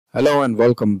Hello and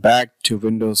welcome back to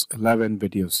Windows 11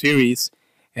 video series,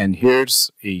 and here's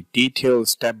a detailed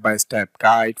step-by-step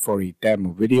guide for a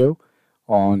demo video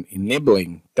on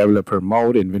enabling developer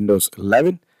mode in Windows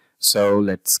 11. So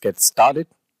let's get started.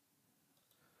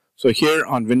 So here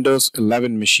on Windows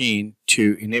 11 machine,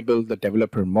 to enable the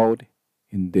developer mode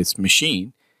in this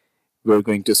machine, we're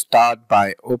going to start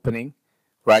by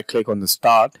right click on the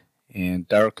start, and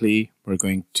directly we're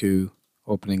going to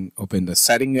open the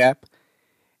setting app.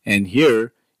 And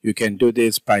here you can do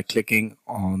this by clicking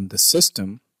on the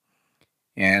system,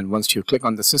 and once you click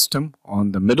on the system,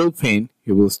 on the middle pane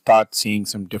you will start seeing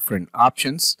some different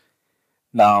options.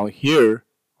 Now here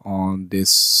on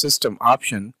this system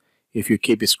option, if you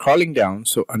keep scrolling down,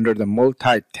 so under the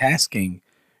multitasking,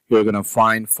 you're going to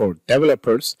find for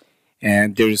developers,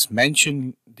 and there's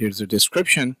a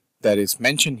description that is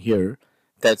mentioned here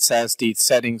that says these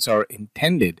settings are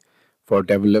intended for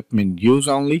development use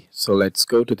only. So let's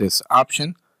go to this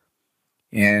option,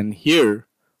 and here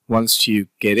once you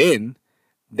get in,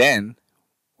 then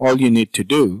all you need to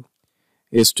do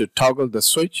is to toggle the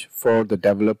switch for the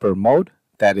developer mode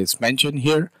that is mentioned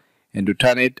here and to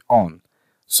turn it on.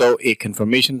 So a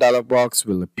confirmation dialog box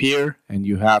will appear and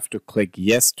you have to click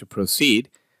yes to proceed.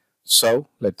 So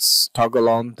let's toggle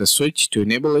on the switch to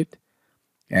enable it,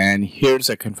 and here's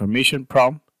a confirmation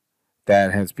prompt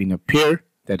that has been appeared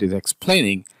that is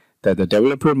explaining that the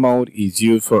developer mode is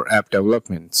used for app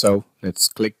development. So let's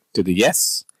click to the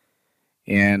yes,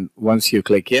 and once you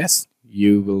click yes,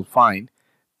 you will find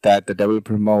that the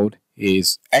developer mode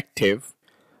is active.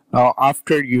 Now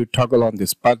after you toggle on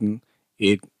this button,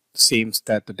 it seems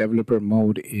that the developer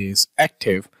mode is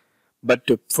active, but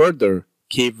to further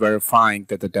keep verifying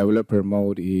that the developer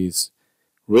mode is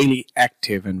really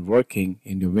active and working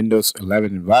in your Windows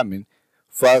 11 environment,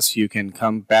 first you can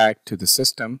come back to the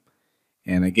system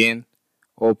and again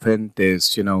open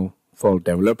this for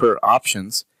developer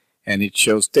options, and it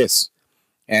shows this.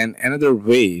 And another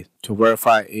way to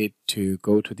verify it, to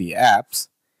go to the apps,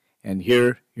 and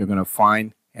here you're going to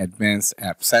find advanced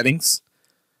app settings.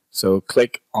 So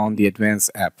click on the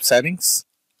advanced app settings,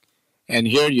 and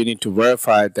here you need to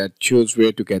verify that choose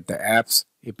where to get the apps.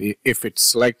 If it's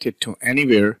selected to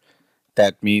anywhere,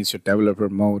 that means your developer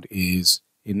mode is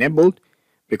enabled,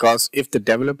 because if the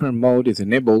developer mode is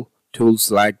enabled,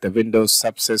 tools like the Windows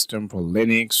subsystem for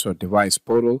Linux or device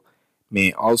portal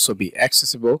may also be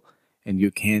accessible, and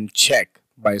you can check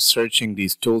by searching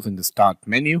these tools in the start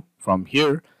menu from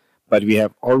here. But we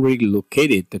have already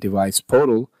located the device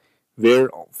portal where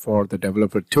for the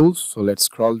developer tools, so let's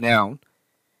scroll down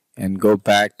and go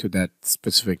back to that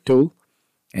specific tool,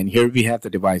 and here we have the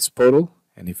device portal.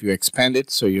 And if you expand it,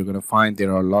 so you're going to find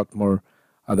there are a lot more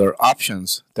other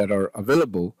options that are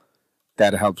available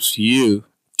that helps you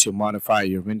to modify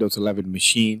your Windows 11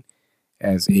 machine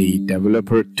as a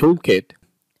developer toolkit.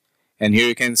 And here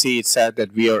you can see it said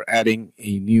that we are adding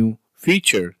a new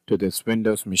feature to this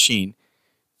Windows machine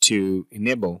to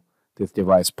enable this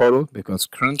device portal, because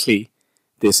currently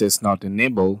this is not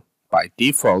enabled by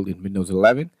default in Windows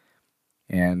 11.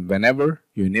 And whenever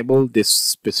you enable this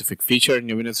specific feature in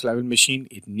your Windows 11 machine,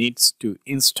 it needs to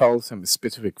install some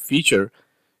specific feature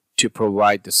to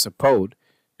provide the support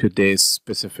to this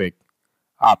specific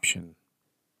option.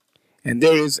 And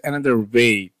there is another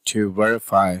way to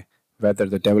verify whether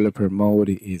the developer mode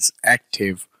is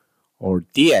active or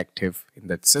deactive in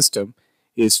that system,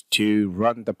 is to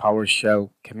run the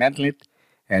PowerShell commandlet,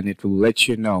 and it will let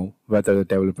you know whether the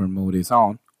developer mode is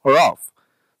on or off.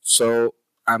 So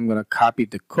I'm going to copy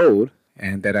the code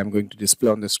and that I'm going to display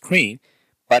on the screen,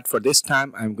 but for this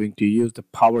time I'm going to use the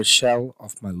PowerShell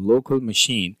of my local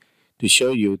machine to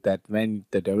show you that when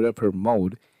the developer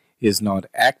mode is not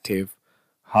active,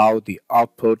 how the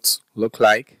outputs look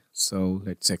like. So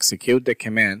let's execute the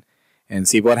command and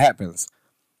see what happens.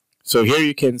 So here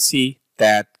you can see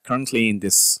that currently in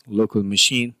this local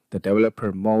machine, the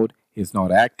developer mode is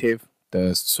not active.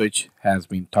 The switch has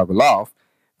been toggled off.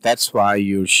 That's why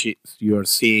you're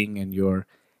seeing and you're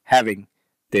having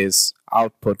this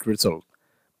output result.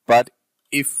 But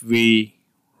if we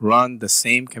run the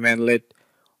same commandlet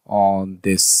on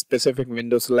this specific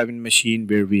Windows 11 machine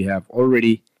where we have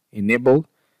already enabled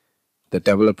the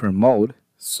developer mode,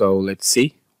 so let's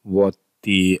see what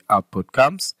the output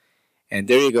comes. And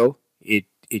there you go.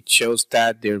 It shows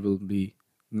that there will be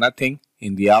nothing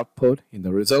in the output in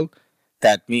the result.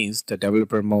 That means the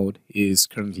developer mode is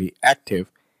currently active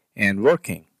and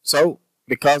working. So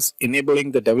because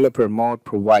enabling the developer mode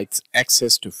provides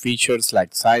access to features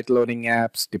like sideloading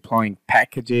apps, deploying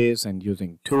packages, and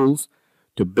using tools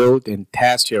to build and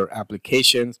test your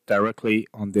applications directly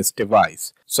on this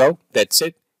device. So that's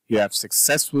it. you have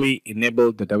successfully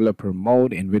enabled the developer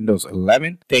mode in Windows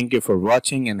 11. Thank you for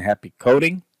watching and happy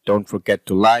coding. Don't forget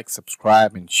to like,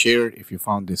 subscribe, and share if you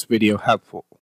found this video helpful.